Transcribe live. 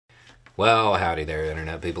Well, howdy there,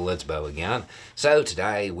 Internet people. It's Bo again. So,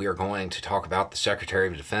 today we are going to talk about the Secretary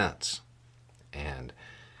of Defense and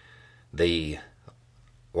the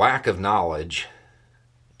lack of knowledge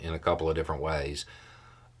in a couple of different ways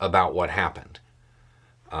about what happened.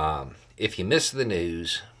 If you missed the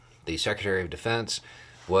news, the Secretary of Defense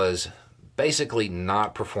was basically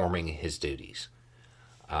not performing his duties.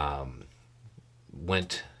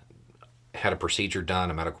 Had a procedure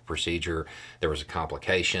done, a medical procedure. There was a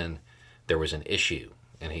complication. There was an issue,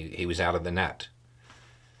 and he was out of the net.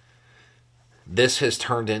 This has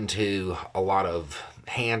turned into a lot of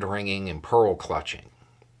hand-wringing and pearl clutching.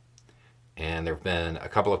 And there have been a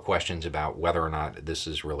couple of questions about whether or not this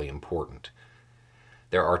is really important.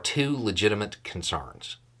 There are two legitimate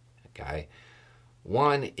concerns. Okay?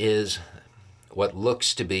 One is what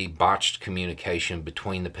looks to be botched communication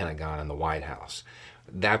between the Pentagon and the White House.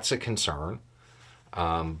 That's a concern,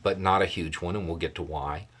 but not a huge one, and we'll get to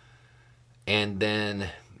why. And then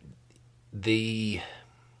the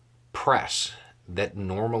press that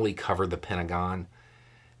normally cover the Pentagon,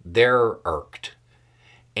 they're irked.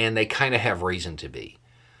 And they kind of have reason to be.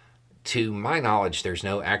 To my knowledge, there's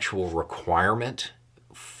no actual requirement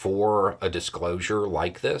for a disclosure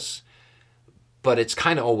like this, but it's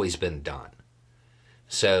kind of always been done.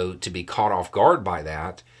 So to be caught off guard by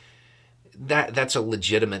that's a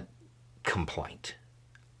legitimate complaint.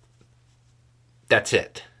 That's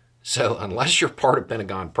it. So unless you're part of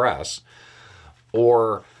Pentagon Press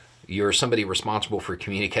or you're somebody responsible for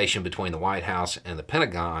communication between the White House and the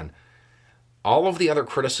Pentagon, all of the other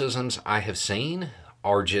criticisms I have seen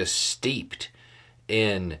are just steeped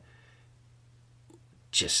in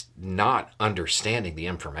just not understanding the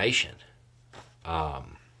information.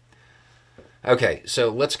 Okay, so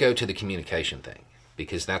let's go to the communication thing,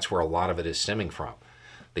 because that's where a lot of it is stemming from.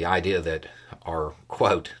 The idea that our,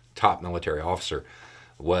 quote, top military officer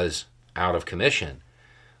was out of commission.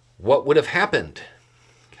 What would have happened?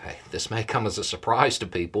 Okay, this may come as a surprise to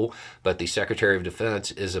people, but the Secretary of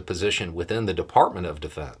Defense is a position within the Department of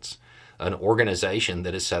Defense, an organization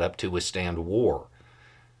that is set up to withstand war.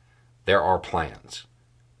 There are plans.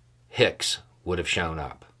 Hicks would have shown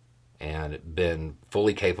up and been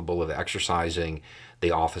fully capable of exercising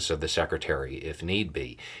the office of the Secretary if need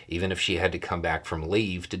be, even if she had to come back from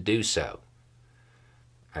leave to do so.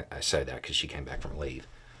 I say that because she came back from leave.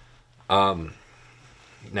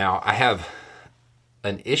 Now, I have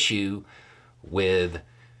an issue with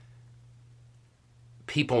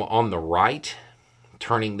people on the right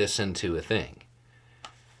turning this into a thing.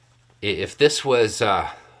 If this was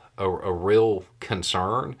a real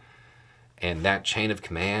concern, and that chain of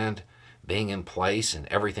command being in place and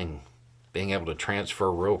everything being able to transfer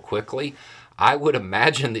real quickly, I would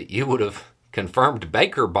imagine that you would have confirmed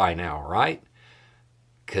Baker by now, right?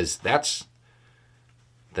 Because that's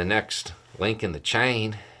the next link in the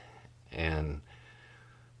chain. And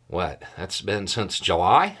that's been since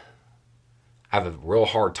July? I have a real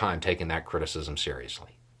hard time taking that criticism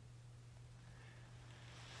seriously.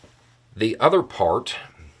 The other part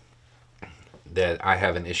that I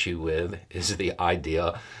have an issue with is the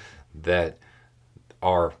idea that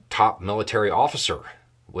our top military officer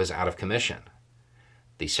was out of commission.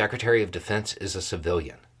 The Secretary of Defense is a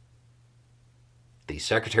civilian. The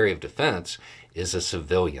Secretary of Defense is a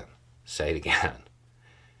civilian. Say it again.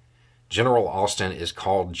 General Austin is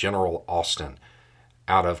called General Austin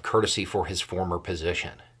out of courtesy for his former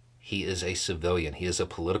position. He is a civilian. He is a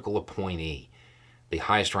political appointee. The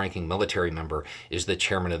highest ranking military member is the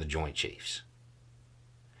chairman of the Joint Chiefs.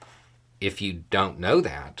 If you don't know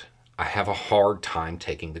that, I have a hard time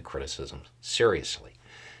taking the criticism seriously,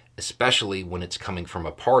 especially when it's coming from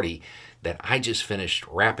a party that I just finished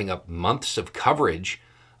wrapping up months of coverage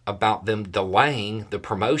about them delaying the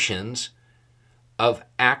promotions of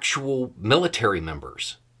actual military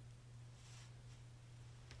members.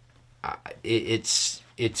 It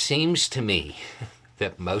seems to me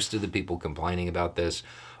that most of the people complaining about this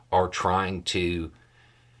are trying to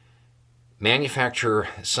manufacture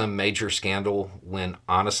some major scandal when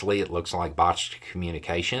honestly it looks like botched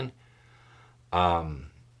communication,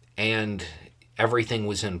 and everything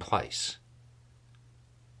was in place.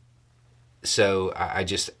 So I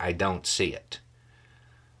don't see it.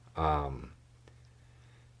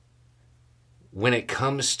 When it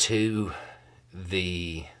comes to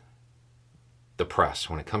the press,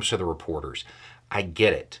 when it comes to the reporters, I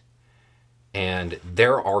get it. And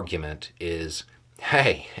their argument is,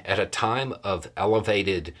 hey, at a time of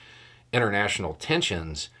elevated international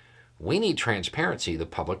tensions, we need transparency. The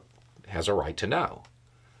public has a right to know.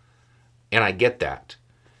 And I get that.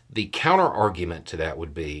 The counter argument to that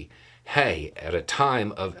would be, hey, at a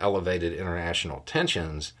time of elevated international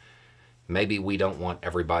tensions, Maybe we don't want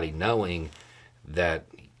everybody knowing that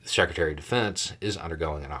the Secretary of Defense is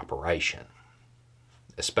undergoing an operation,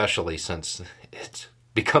 especially since it's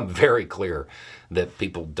become very clear that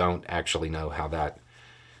people don't actually know how that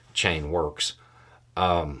chain works.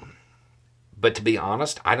 But to be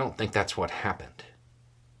honest, I don't think that's what happened.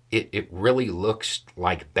 It really looks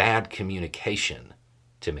like bad communication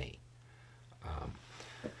to me.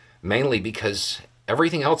 Mainly because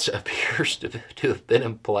everything else appears to have been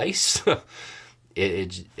in place.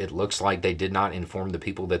 It looks like they did not inform the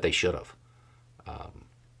people that they should have.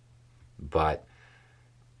 But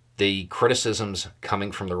the criticisms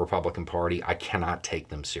coming from the Republican Party, I cannot take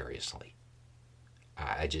them seriously.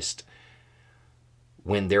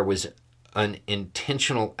 When there was an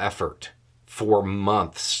intentional effort for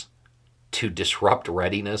months to disrupt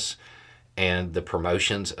readiness and the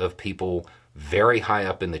promotions of people very high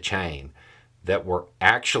up in the chain that were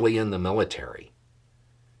actually in the military,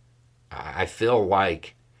 I feel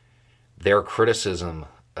like their criticism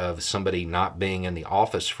of somebody not being in the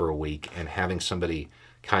office for a week and having somebody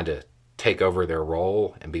kind of take over their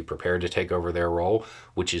role and be prepared to take over their role,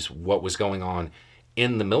 which is what was going on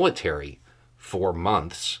in the military for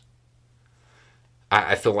months,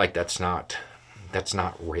 I feel like that's not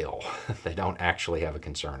real. They don't actually have a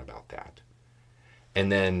concern about that. And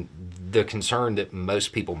then the concern that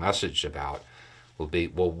most people messaged about will be,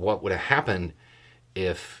 well, what would have happened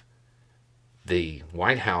if the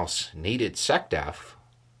White House needed SECDEF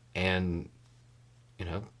and,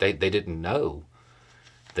 they didn't know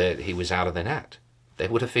that he was out of the net? They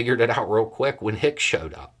would have figured it out real quick when Hicks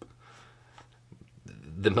showed up.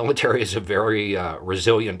 The military is a very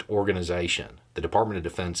resilient organization. The Department of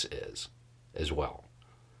Defense is as well.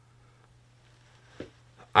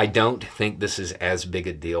 I don't think this is as big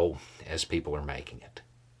a deal as people are making it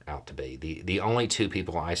out to be. The only two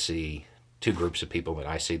groups of people that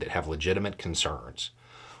I see that have legitimate concerns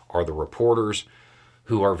are the reporters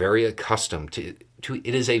who are very accustomed to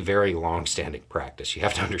it is a very long-standing practice. You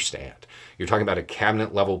have to understand. You're talking about a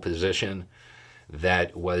cabinet-level position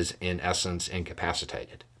that was, in essence,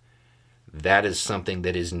 incapacitated. That is something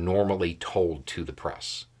that is normally told to the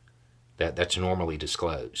press. That's normally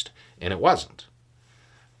disclosed. And it wasn't.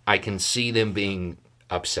 I can see them being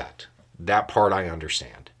upset. That part I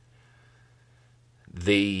understand.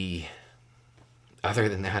 Other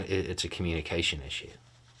than that, it's a communication issue.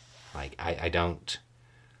 I don't...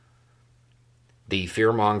 The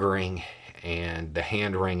fear-mongering and the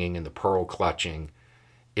hand-wringing and the pearl-clutching,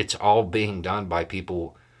 it's all being done by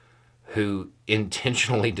people who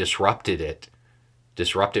intentionally disrupted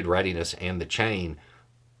readiness and the chain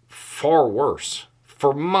far worse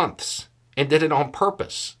for months and did it on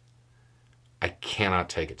purpose. I cannot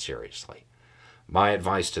take it seriously. My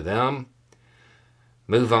advice to them,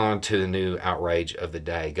 move on to the new outrage of the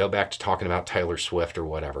day. Go back to talking about Taylor Swift or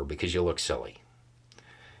whatever because you look silly.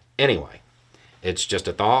 Anyway, it's just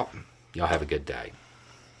a thought. Y'all have a good day.